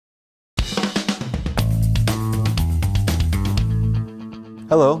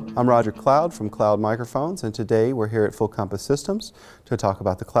Hello, I'm Roger Cloud from Cloud Microphones, and today we're here at Full Compass Systems to talk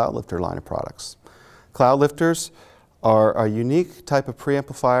about the Cloudlifter line of products. Cloudlifters are a unique type of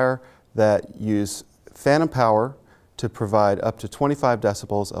preamplifier that use phantom power to provide up to 25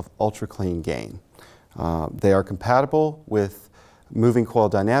 decibels of ultra-clean gain. They are compatible with moving coil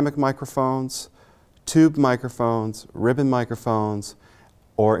dynamic microphones, tube microphones, ribbon microphones,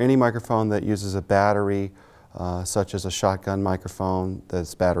 or any microphone that uses a battery, such as a shotgun microphone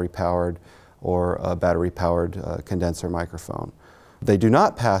that's battery powered, or a battery powered condenser microphone. They do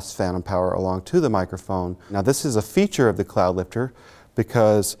not pass phantom power along to the microphone. Now this is a feature of the Cloudlifter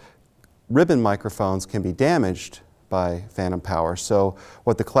because ribbon microphones can be damaged by phantom power. So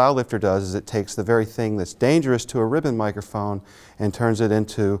what the Cloudlifter does is it takes the very thing that's dangerous to a ribbon microphone and turns it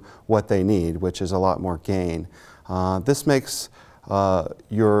into what they need, which is a lot more gain. This makes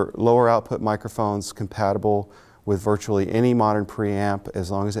your lower output microphones compatible with virtually any modern preamp as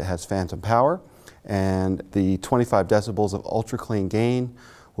long as it has phantom power, and the 25 decibels of ultra clean gain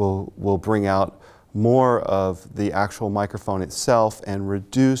will bring out more of the actual microphone itself and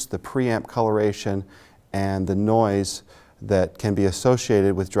reduce the preamp coloration and the noise that can be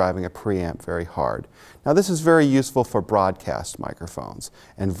associated with driving a preamp very hard. Now this is very useful for broadcast microphones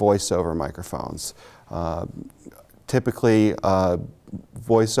and voiceover microphones. Typically,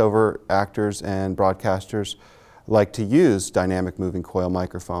 voiceover actors and broadcasters like to use dynamic moving coil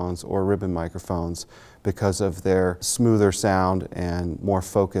microphones or ribbon microphones because of their smoother sound and more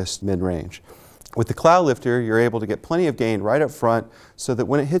focused mid-range. With the Cloudlifter, you're able to get plenty of gain right up front so that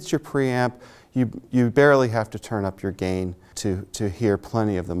when it hits your preamp, you barely have to turn up your gain to hear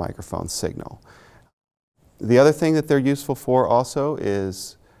plenty of the microphone signal. The other thing that they're useful for also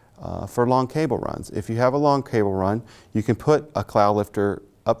is for long cable runs. If you have a long cable run, you can put a Cloudlifter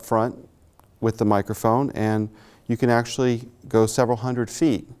up front with the microphone, and you can actually go several hundred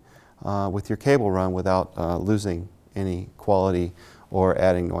feet with your cable run without losing any quality or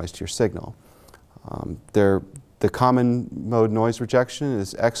adding noise to your signal. The common mode noise rejection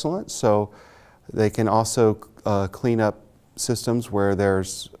is excellent, so they can also clean up systems where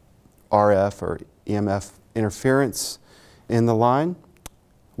there's RF or EMF interference in the line.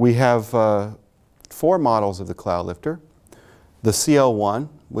 We have 4 models of the Cloudlifter. The CL1,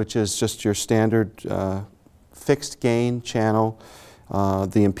 which is just your standard fixed gain channel.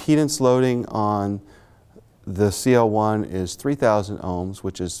 The impedance loading on the CL1 is 3,000 ohms,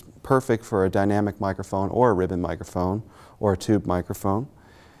 which is perfect for a dynamic microphone or a ribbon microphone or a tube microphone.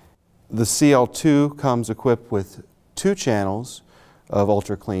 The CL2 comes equipped with 2 channels of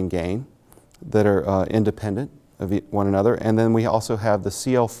ultra clean gain that are independent of one another, and then we also have the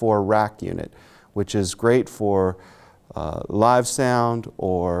CL4 rack unit, which is great for live sound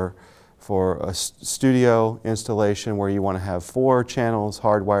or for a studio installation where you want to have 4 channels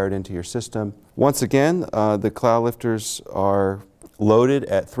hardwired into your system. Once again, the Cloudlifters are loaded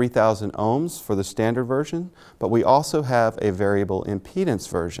at 3,000 ohms for the standard version, but we also have a variable impedance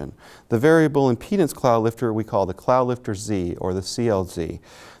version. The variable impedance Cloudlifter we call the Cloudlifter Z, or the CLZ.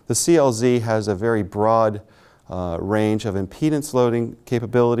 The CLZ has a very broad range of impedance loading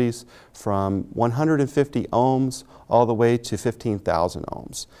capabilities from 150 ohms all the way to 15,000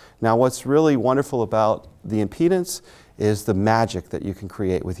 ohms. Now what's really wonderful about the impedance is the magic that you can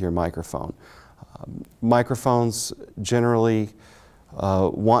create with your microphone. Microphones generally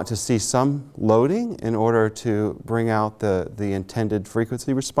want to see some loading in order to bring out the intended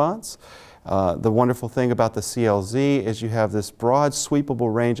frequency response. The wonderful thing about the CLZ is you have this broad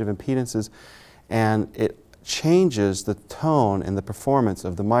sweepable range of impedances, and it changes the tone and the performance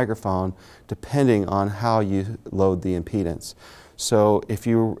of the microphone depending on how you load the impedance. So if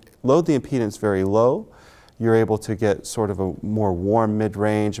you load the impedance very low, you're able to get sort of a more warm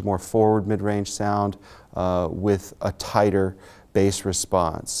mid-range, a more forward mid-range sound with a tighter bass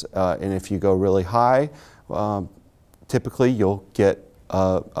response. And if you go really high, typically you'll get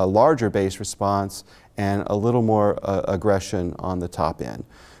a larger bass response and a little more aggression on the top end.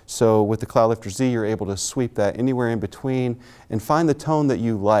 So with the Cloudlifter Z, you're able to sweep that anywhere in between and find the tone that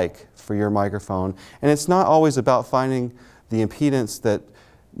you like for your microphone. And it's not always about finding the impedance that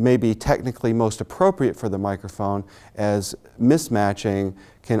may be technically most appropriate for the microphone, as mismatching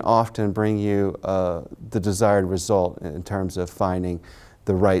can often bring you the desired result in terms of finding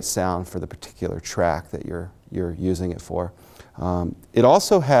the right sound for the particular track that you're using it for. It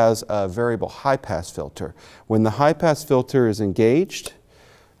also has a variable high-pass filter. When the high-pass filter is engaged,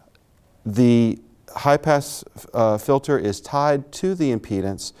 the high-pass filter is tied to the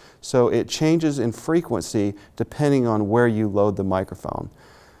impedance, so it changes in frequency depending on where you load the microphone.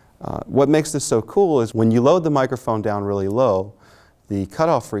 What makes this so cool is when you load the microphone down really low, the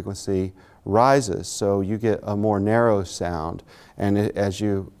cutoff frequency rises, so you get a more narrow sound. And as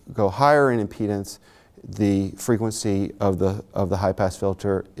you go higher in impedance, the frequency of the high-pass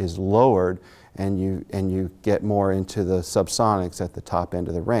filter is lowered, and you get more into the subsonics at the top end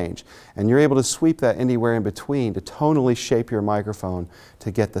of the range. And you're able to sweep that anywhere in between to tonally shape your microphone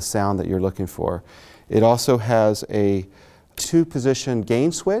to get the sound that you're looking for. It also has a 2-position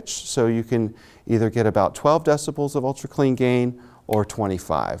gain switch, so you can either get about 12 decibels of ultra clean gain or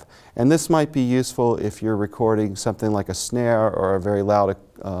 25. And this might be useful if you're recording something like a snare or a very loud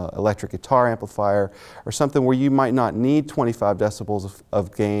electric guitar amplifier, or something where you might not need 25 decibels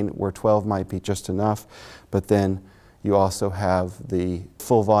of gain, where 12 might be just enough. But then you also have the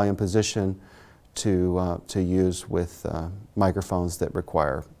full volume position to use with microphones that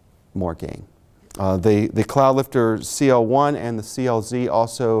require more gain. The Cloudlifter CL1 and the CLZ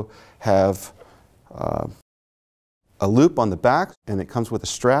also have a loop on the back, and it comes with a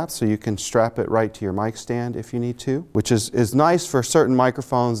strap, so you can strap it right to your mic stand if you need to, which is nice for certain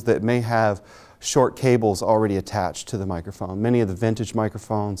microphones that may have short cables already attached to the microphone. Many of the vintage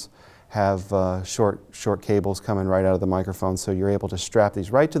microphones have short cables coming right out of the microphone, so you're able to strap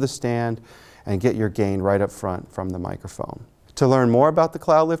these right to the stand and get your gain right up front from the microphone. To learn more about the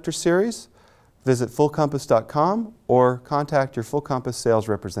Cloudlifter series, visit fullcompass.com or contact your Full Compass sales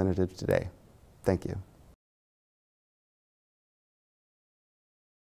representative today. Thank you.